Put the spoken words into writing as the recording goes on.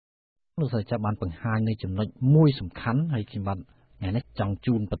លោកសាស្ត្រាចារ្យបានបង្ហាញនៅចំណុចមួយសំខាន់ហើយខ្ញុំបាទថ្ងៃនេះចង់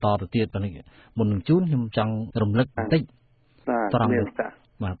ជូនបន្តទៅទៀតប៉ុន្តែមុននឹងជូនខ្ញុំចង់រំលឹកបន្តិចត្រង់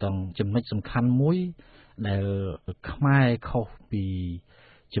បាទត្រង់ចំណុចសំខាន់មួយដែលខ្មែរខុសពី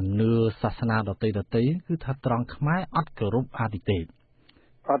ជំនឿសាសនាដទៃគឺថាត្រង់ខ្មែរអត់គោរពអាទិទេព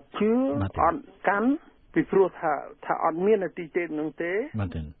អត់ជឿអត់កាន់ពីព្រោះថាអត់មានអាទិទេពនឹងទេបាទ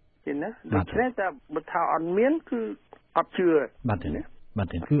ទេណាដូច្នេះតែបើថាអត់មានគឺអត់ជឿបាទទេ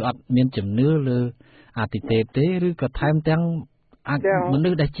គឺអត់មានជំនឿលើអាទិទេពទេឬក៏ថែមទាំងមនុ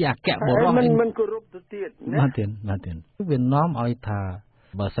ស្សដែលជាអគ្គបរិសុទ្ធមិនគោរពទៅទៀតណាបាទទេវានាំឲ្យថា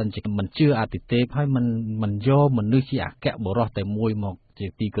បើសិនជាមិនជឿអាទិទេពហើយមិនយកមនុស្សជាអគ្គបរិសុទ្ធតែមួយមកជា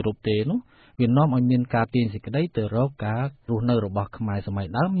ទីគោរពទេនោះវានាំឲ្យមានការទាញសេចក្តីទៅរកការរស់នៅរបស់ខ្មែរសម័យ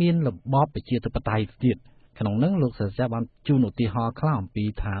ដើមមានរបបប្រជាធិបតេយ្យទៀតក្នុងនោះលោកសាស្ត្រាចារ្យបានជូនឧទាហរណ៍ខ្លះអំពី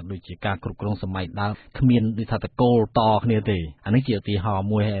ថាដូចជាការគ្រប់គ្រងសម័យដើមគ្មានដូចថាតកូលតគ្នាទេអានេះជាឧទាហរណ៍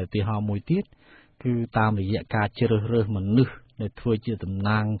មួយហើយឧទាហរណ៍មួយទៀតគឺតាមរយៈការជ្រើសរើសមនុស្សដែលធ្វើជាតំ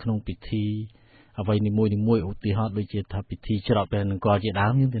ណាងក្នុងពិធីអ្វីនីមួយឧទាហរណ៍ដូចជាថាពិធីច្រត់ព្រះនង្គ័លជាដើ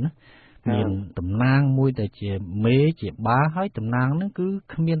មហ្នឹងទេណាមានតំណាងមួយដែលជាមេជាបាហើយតំណាងហ្នឹងគឺ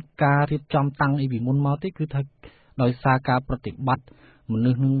គ្មានការរៀបចំតាំងអីពីមុនមកទេគឺថាដោយសារការប្រតិបត្តិមនុ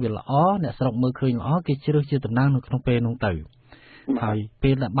ស្សនឹងវាល្អអ្នកស្រុកមើលឃើញល្អគេជ្រើសជាតំណាងនៅក្នុងពេលនោះទៅហើយ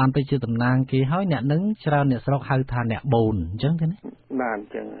ពេលដែលបានទៅជាតំណាងគេហើយអ្នកនឹងច្រើនអ្នកស្រុកហៅថាអ្នកបូនអញ្ចឹងទេណាបាទអ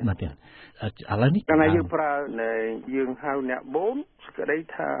ញ្ចឹងបាទឥឡូវនេះតែយើងប្រើយើងហៅអ្នកបូនស្ដី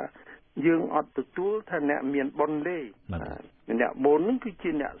ថាយើងអត់ទទួលថាអ្នកមានបុណ្យទេអ្នកបូននឹងគឺជា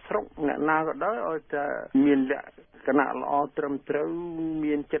អ្នកស្រុកអ្នកណាក៏ដោយឲ្យតែមានលក្ខណៈល្អត្រឹមត្រូវ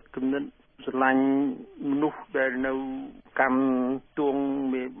មានចិត្តគំនិតស្រឡាញ់មនុស្សដែលនៅកម្មទួង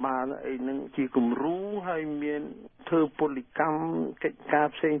មេបាលអីហ្នឹងជាគំរូហើយមានធ្វើពលកម្មកិច្ចការ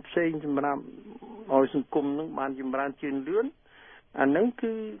ផ្សេងសម្រាប់ឲ្យសង្គមហ្នឹងបានចម្រើនជឿនលឿនអាហ្នឹង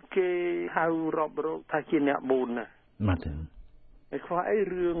គឺគេហៅរាប់រកថាជាអ្នកបូនណាបាទទេហើយខ្វះអី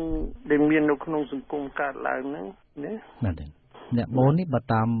រឿងដែលមាននៅក្នុងសង្គមកើតឡើងហ្នឹងណាបាទទេអ្នកបូននេះបើ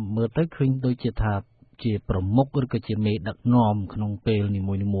តាមមើលទៅឃើញដូចជាថាជាប្រមុខឬក៏ជាមេដឹកនាំក្នុងពេលនី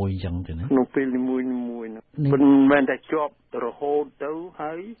មួយៗអញ្ចឹងទេណាក្នុងពេលនីមួយមិនមែនតែជាប់រហូតទៅ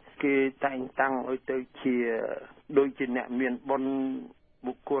ហើយគេតែងតាំងឲ្យទៅជាដូចជាអ្នកមានបុណ្យ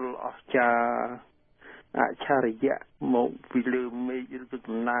បុគ្គលអស្ចារ្យអច្ឆរិយៈមកពីលើមេឃឬក៏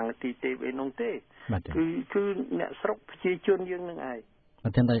តំណាងទីទេពអីនោះទេគឺអ្នកស្រុកប្រជាជនយើងនឹងឯងបើ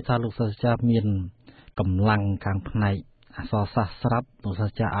តែថាលោកសាស្ត្រាចារ្យមានកម្លាំងខាងផ្នែកអក្សរសាស្ត្រស្រាប់លោកសា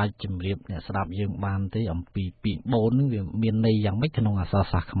ស្ត្រាចារ្យអាចជម្រាបអ្នកស្ដាប់យើងបានទេអំពីពាក្យបូននឹងវាមានន័យយ៉ាងម៉េចក្នុងអក្សរ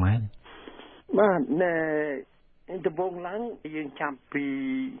សាស្ត្រខ្មែរបាទដំបូងឡើងយើងចាប់ពី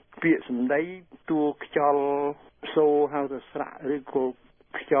ពាក្យសម្ដីតួខ្យល់សូហៅទៅស្រៈឬក៏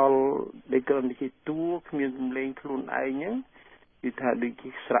ខ្យល់ដែលគ្រាន់តែជាតួគ្មានសំឡេងខ្លួនឯងហ្នឹងគឺថាដូចជា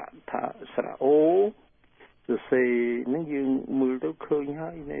ស្រៈថាស្រៈអូសរសេរហ្នឹងយើងមើលទៅឃើញ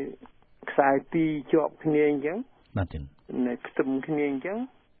ហើយនៅខ្សែពីរជាប់គ្នាអញ្ចឹងបាទទេនៅខ្ទឹមគ្នាអញ្ចឹង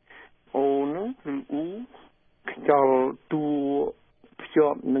អូហ្នឹងគឺអ៊ូខ្យល់តួភ្ជា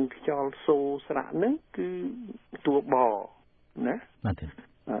ប់នឹងខ្យល់សូស្រៈហ្នឹងគឺតួបណាបាទទេ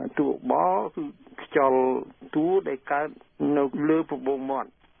តួបគឺខ្យល់តួដែលកើតនៅលើប្របូរមាត់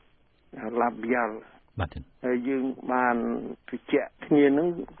ឡាបៀលបាទទេហើយយើងបានបញ្ជាក់គ្នាហ្នឹង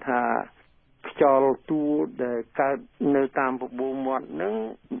ថាខ្យល់តួដែលកើតនៅតាមប្របូរមាត់ហ្នឹង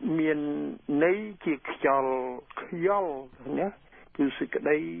មានន័យជាខ្យល់ណាគឺសេចក្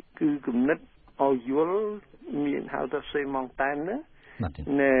តីគឺគំនិតឲ្យយល់មានហៅថាសេម៉ងតែនណា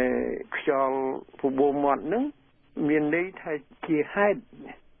ណែខ្យល់ប្របូរមាត់ហ្នឹងមានន័យថាជាហេតុ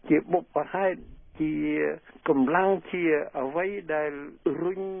ជាបុព្វហេតុជាកម្លាំងជាអ្វីដែល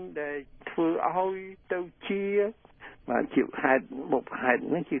រុញដែលធ្វើឲ្យទៅជាបាទជាហេតុបុព្វហេតុ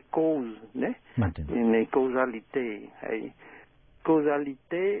នេះជា cause ណានៃ causality ហើយ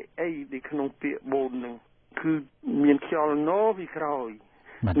causality អីនៅក្នុងពាក្យបូនហ្នឹងគឺមានខ្យល់ណូពីក្រោយ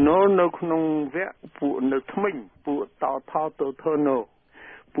ណូនៅក្នុងវគ្គពួកនៅថ្មិញពួកតថទៅធណូ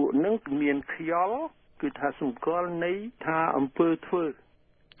ពួកហ្នឹងមានខ្យល់គឺថាសម្គាល់នៃថាអំពើធ្វើ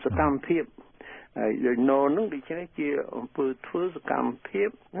សកម្មភាពហើយដោយណូហ្នឹងដូចជាអំពើធ្វើសកម្មភាព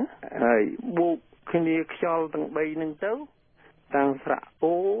ណាហើយបូកគ្នាខ្យល់ទាំង3ហ្នឹងទៅទាំងស្រៈ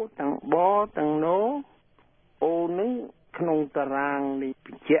អូទាំងបទាំងណូអូហ្នឹងក្នុងតារាងនៃប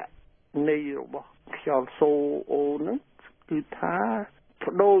ញ្ជាក់នៃរបស់ខ្យល់សូអូហ្នឹងគឺថាប្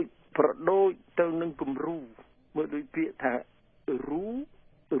រដូចទៅនឹងគំរូមើលដូចពាក្យថា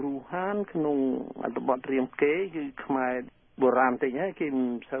រូហានក្នុងអត្ថបទរាមកេរ្តិ៍គឺខ្មែរបុរាណតិចហើយគេមិន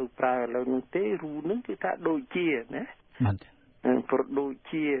សូវប្រើឥឡូវនោះទេរូហ្នឹងគឺថាដូចជាណាបាទប្រដូច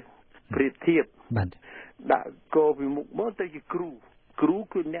ជាប្រៀបធៀបបាទដាក់កពីមុខមកទៅជាគ្ គ្រូ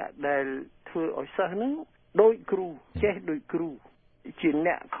គឺអ្នកដែលធ្វើឲ្យសិស្សហ្នឹងដូចគ្រូចេះដូចគ្រូជា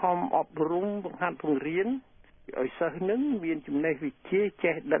អ្នកខំអប់រំបង្ហាត់បង្រៀនឲ្យសិស្សហ្នឹងមានចំណេះវិជ្ជា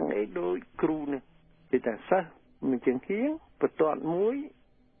ចេះដឹងអីដូចគ្រូហ្នឹងគឺថាសិស្សមិនចឹងហៀងបន្ទាត់មួយ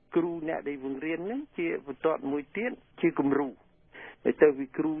គ្រូអ្នកដែលបង្រៀនហ្នឹងជាបន្ទាត់មួយទៀតជាគំរូហើយទៅវិ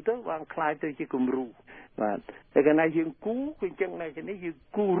គ្រូទៅបានខ្លាយទៅជាគំរូបាទតែកាលណាយើងគូគឺអញ្ចឹងដែរនេះយើង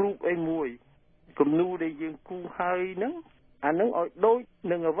គូរូបអីមួយគំនូរដែលយើងគូហើយហ្នឹងអានឹងឲ្យដូច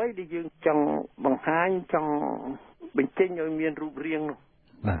នឹងអ្វីដែលយើងចង់បង្ហាញចង់បញ្ចេញឲ្យមានរូបរាងនោះ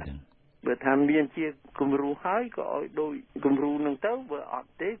បាទបើថាមានជាគំរូហើយក៏ឲ្យដូចគំរូនឹងទៅបើអ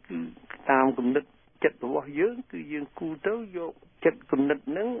ត់ទេគឺតាមគំនិតចិត្តរបស់យើងគឺយើងគូទៅយកចិត្តគំនិត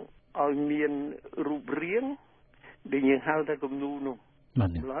ហ្នឹងឲ្យមានរូបរាងដែលយើងហៅថាគំនូរនោះបាទ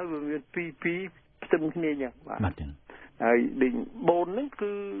ហើយវាមានពីផ្ទឹមគ្នាចឹងបាទហើយដេញបូនហ្នឹង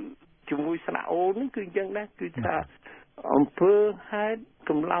គឺជាមួយស្នាក់អូនហ្នឹងគឺអញ្ចឹងដែរគឺថាអំពើហេតុ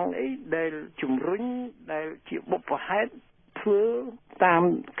កម្លាំងអីដែលជំរុញដែលជាបុព្វហេតុធ្វើតាម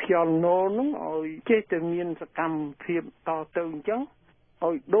ខ្យល់នោហ្នឹងឲ្យចេះតែមានសកម្មភាពតទៅអញ្ចឹង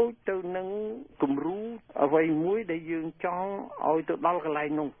ឲ្យដូចទៅនឹងគំរូអ្វីមួយដែលយើងចង់ឲ្យទៅដល់កន្លែង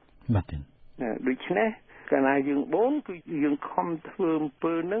នោះបាទដូច្នេះកាលណាយើងបូនគឺយើងខំធ្វើអំ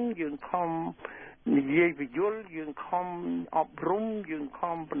ពើហ្នឹងយើងខំនិយាយបញ្យលយើងខំអប់រំយើង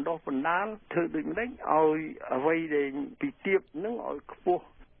ខំបណ្ដុះបណ្ដាលធ្វើដូចម្ដេចឲ្យអ្វីដែលពីទៀបហ្នឹងឲ្យខ្ពស់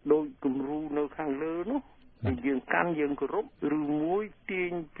ដោយគំរូនៅខាងលើនោះយើងកាន់យើងគោរពឬមួយទា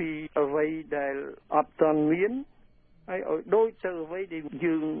ញពីអ្វីដែលអត់ទាន់មានហើយឲ្យដូចទៅអ្វីដែល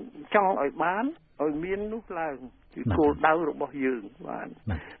យើងចង់ឲ្យបានឲ្យមាននោះឡើងគឺគោលដៅរបស់យើងបាទ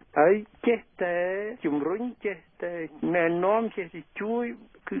ហើយចេះតែជំរុញចេះតែណែនាំចេះតែជួយ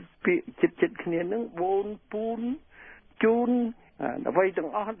គឺពាក្យចិត្តគ្នានឹងបូនពូនជូនអ្វីទាំង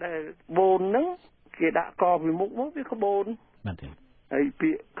អស់ដែលបូនហ្នឹងគេដាក់កពីមុខមកវាក្បូនបាទហើយ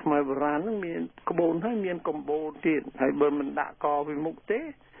ពាក្យខ្មែរបុរាណហ្នឹងមានក្បូនហើយមានកំបូនទៀតហើយបើមិនដាក់កពីមុខទេ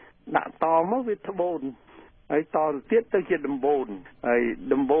ដាក់តមកវាត្បូនហើយតទៅទៀតទៅជាដំបូនហើយ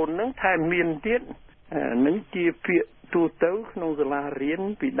ដំបូនហ្នឹងថែមមានទៀតនឹងជាពាក្យទូទៅក្នុងសាលារៀន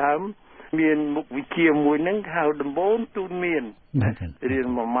ពីដើមមានមុខវិជ្ជាមួយហ្នឹងហៅដំបូនទូនមានរៀន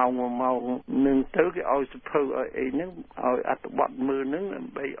1ម៉ោងនឹងទៅគេឲ្យសភៅឲ្យអីហ្នឹងឲ្យអត្ថបទមើលហ្នឹងដើ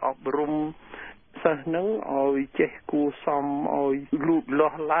ម្បីអប់រំសិស្សហ្នឹងឲ្យចេះគួរសមឲ្យលូតលា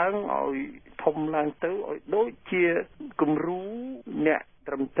ស់ឡើងឲ្យធំឡើងទៅឲ្យដូចជាគំរូអ្នក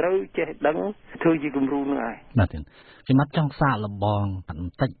ត្រឹមត្រូវចេះដឹងធ្វើជាគំរូហ្នឹងឯងបាទខ្ញុំអត់ចង់សាកល្បងប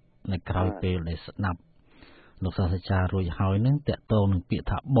ន្តិចនៅក្រោយពេលដែលស្ដាប់លោកសាស្ត្រាចារ្យរួចហើយនឹងតកតងនឹងពាក្យ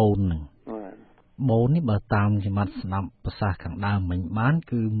ថាបូនហ្នឹងបូននេះបើតាមខ្ញុំអត់ស្ដាប់ភាសាខាងដើមមិញបាន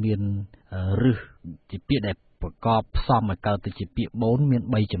គឺមានរឹសជាពាក្យដែលប្រកបផ្សំឲ្យកើតទៅជាពាក្យបូនមាន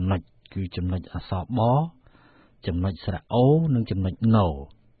3ចំណុចគឺចំណុចអក្សរបចំណុចស្រៈអូនិងចំណុចណូ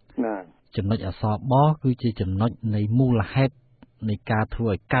ចំណុចអក្សរបគឺជាចំណុចនៃមូលហេតុនៃការធ្វើ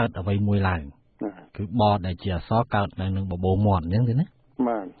ឲ្យកើតអ្វីមួយឡើងគឺបដែលជាអក្សរកើតនៅនឹងបបោមាត់អញ្ចឹងទេណា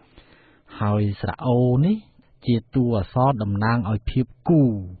បាទហើយស្រៈអូនេះជាតួអក្សរតំណាងឲ្យភាពគូ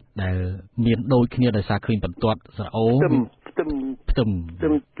ដែលមានដូចគ្នាដោយសារឃើញបន្ទាត់ស្រៈអូផ្ទឹម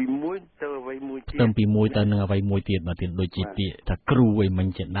ពីមួយទៅអ្វីមួយទៀតផ្ទឹមពីមួយទៅនឹងអ្វីមួយទៀតបាទទៀតដូចជាពាក្យថាគ្រូអីមិញ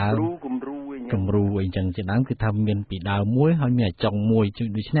ជាដើមគំរូអីចឹងជាដើមគឺថាមានពីដើមមួយហើយមានចុងមួយ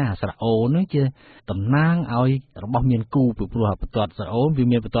ដូច្នេះអាស្រៈអូនេះជាតំណាងឲ្យរបស់មានគូពីព្រោះបន្ទាត់ស្រៈអូវា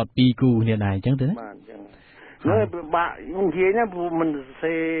មានបន្ទាត់2គូគ្នាដែរអញ្ចឹងទៅណាបាទអញ្ចឹងនៅពិបាកនិយាយណាព្រោះមិនសរ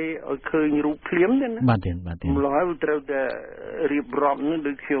សេរឲ្យឃើញរូបភ្លាមទេណាបាទម្ល៉េះហើយត្រូវតែរៀបរាប់នឹង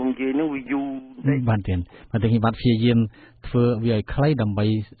ដូចខ្ញុំនិយាយនឹងវាយូរតិចបាទខ្ញុំបាទព្យាយាមធ្វើវាឲ្យខ្លីដើម្បី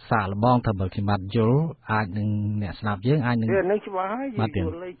សាកល្បងថាបើខ្ញុំបាទយល់អាចនឹងអ្នកស្ដាប់យើងអាចនឹងនឹងច្បាស់ហើយយ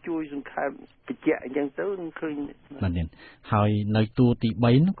ល់ឲ្យជួយសង្ខេបបញ្ជាក់អញ្ចឹងទៅនឹងឃើញបាទហើយនៅតួទី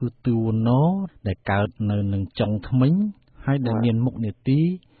3នោះគឺតួណូដែលកើតនៅនឹងចុងធ្មេញហើយដែលមានមុខនេតិ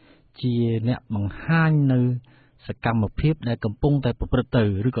ជាអ្នកបង្ហាញនៅសកម្មភាពដែលកំពុងតែប្រព្រឹត្តទៅ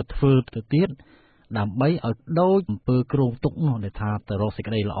ឬក៏ធ្វើទៅទៀតដើម្បីឲ្យដូចអំពើគ្រោងទុកនោះដែលថាទៅរកសេច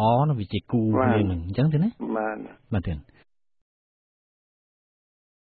ក្តីល្អនោះវាជាគូវានឹងអញ្ចឹងទេណាបាទ